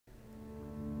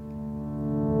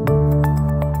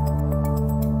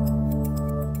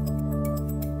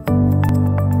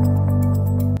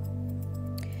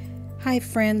Hi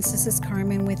friends, this is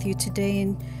Carmen with you today,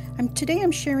 and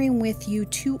I'm sharing with you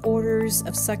 2 orders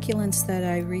of succulents that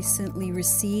I recently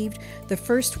received. The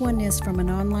first one is from an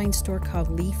online store called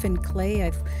Leaf and Clay.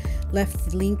 I've left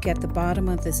the link at the bottom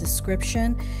of the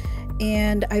description,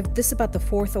 and this is about the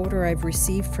 4th order I've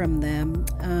received from them.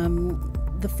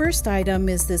 The first item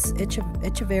is this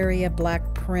Echeveria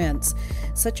Black Prince.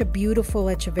 Such a beautiful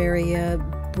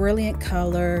Echeveria, brilliant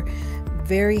color,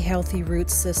 very healthy root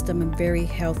system and very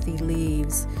healthy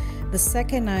leaves. The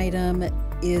second item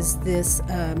is this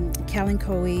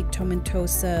Kalanchoe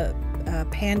tomentosa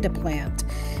panda plant,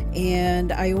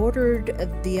 and I ordered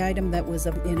the item that was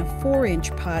in a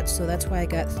 4-inch pot, so that's why I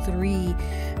got 3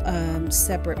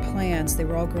 separate plants. They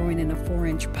were all growing in a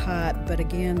 4-inch pot, but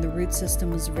again, the root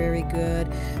system was very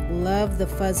good. Love the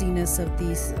fuzziness of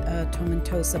these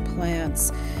tomentosa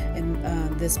plants, and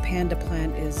this panda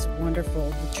plant is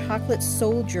wonderful. The chocolate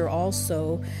soldier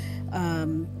also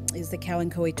is the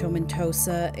Kalanchoe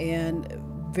tomentosa, and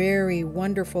very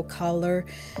wonderful color.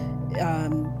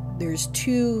 There's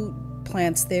 2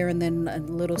 plants there and then a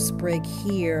little sprig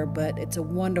here, but it's a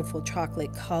wonderful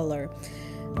chocolate color.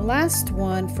 The last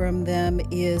one from them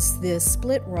is this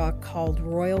split rock called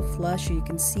Royal Flush. You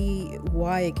can see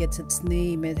why it gets its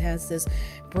name. It has this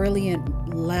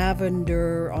brilliant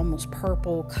lavender, almost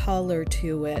purple color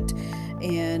to it,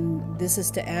 and this is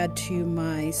to add to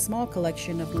my small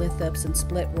collection of lithops and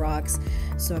split rocks.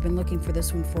 So I've been looking for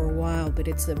this one for a while, but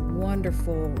it's a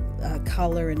wonderful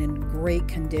color and in great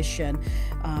condition.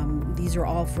 These are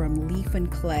all from Leaf and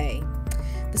Clay.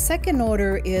 The second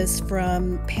order is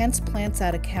from Pence Plants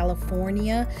out of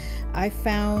California. I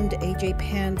found AJ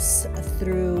Pence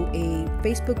through a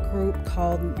Facebook group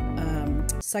called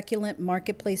Succulent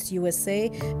Marketplace USA.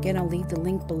 Again, I'll leave the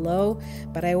link below.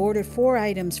 But I ordered 4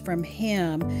 items from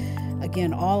him.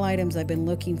 Again, all items I've been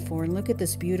looking for. And look at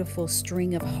this beautiful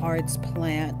string of hearts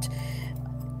plant.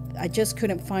 I just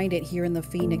couldn't find it here in the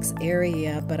Phoenix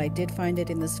area, but I did find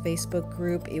it in this Facebook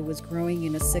group. It was growing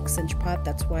in a 6-inch pot.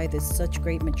 That's why there's such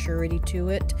great maturity to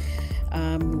it.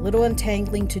 Little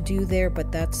untangling to do there,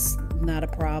 but that's not a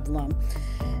problem.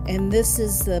 And this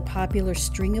is the popular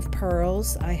string of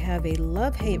pearls. I have a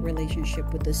love-hate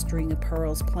relationship with this string of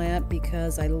pearls plant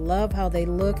because I love how they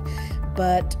look,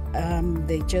 but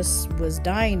they just was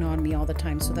dying on me all the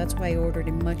time. So that's why I ordered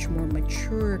a much more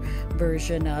mature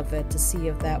version of it to see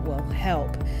if that will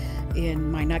help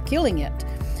in my not killing it.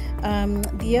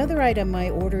 The other item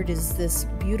I ordered is this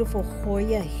beautiful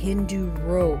Hoya Hindu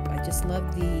rope. I just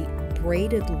love the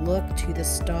braided look to the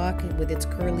stalk with its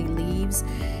curly leaves,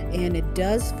 and it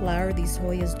does flower. These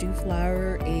Hoyas do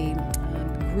flower a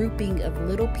grouping of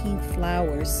little pink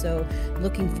flowers, so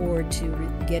looking forward to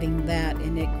getting that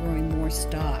and it growing more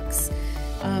stalks.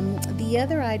 The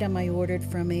other item I ordered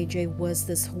from AJ was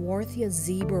this Haworthia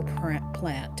zebra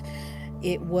plant.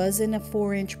 It was in a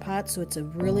 4-inch pot, so it's a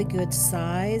really good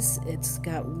size. It's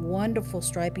got wonderful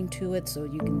striping to it, so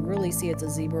you can really see it's a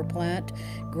zebra plant.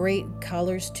 Great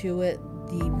colors to it.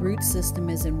 The root system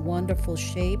is in wonderful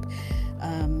shape.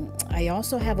 I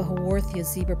also have a Haworthia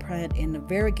zebra plant in a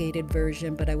variegated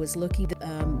version, but I was looking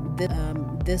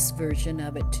at this version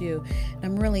of it too.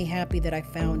 I'm really happy that I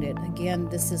found it. Again,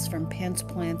 this is from Pence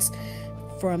Plants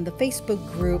from the Facebook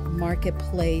group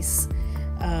Marketplace.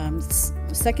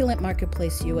 Succulent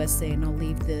Marketplace USA, and I'll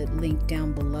leave the link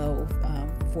down below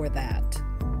for that.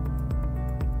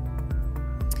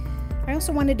 I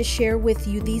also wanted to share with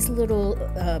you these little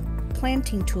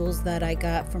planting tools that I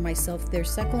got for myself. They're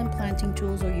succulent planting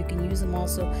tools, or you can use them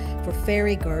also for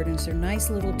fairy gardens. They're nice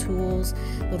little tools,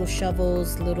 little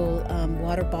shovels, little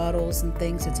water bottles and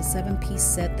things. It's a 7-piece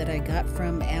set that I got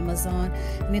from Amazon,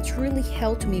 and it's really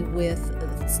helped me with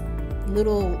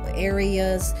little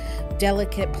areas,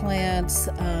 delicate plants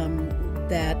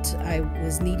that I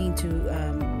was needing to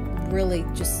really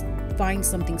just find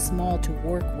something small to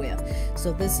work with.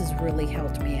 So this has really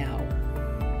helped me out.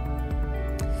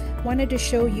 Wanted to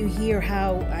show you here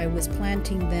how I was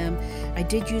planting them. I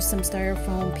did use some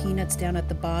styrofoam peanuts down at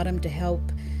the bottom to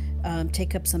help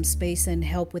take up some space and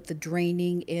help with the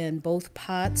draining in both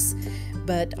pots,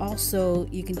 but also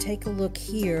you can take a look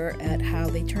here at how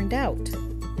they turned out.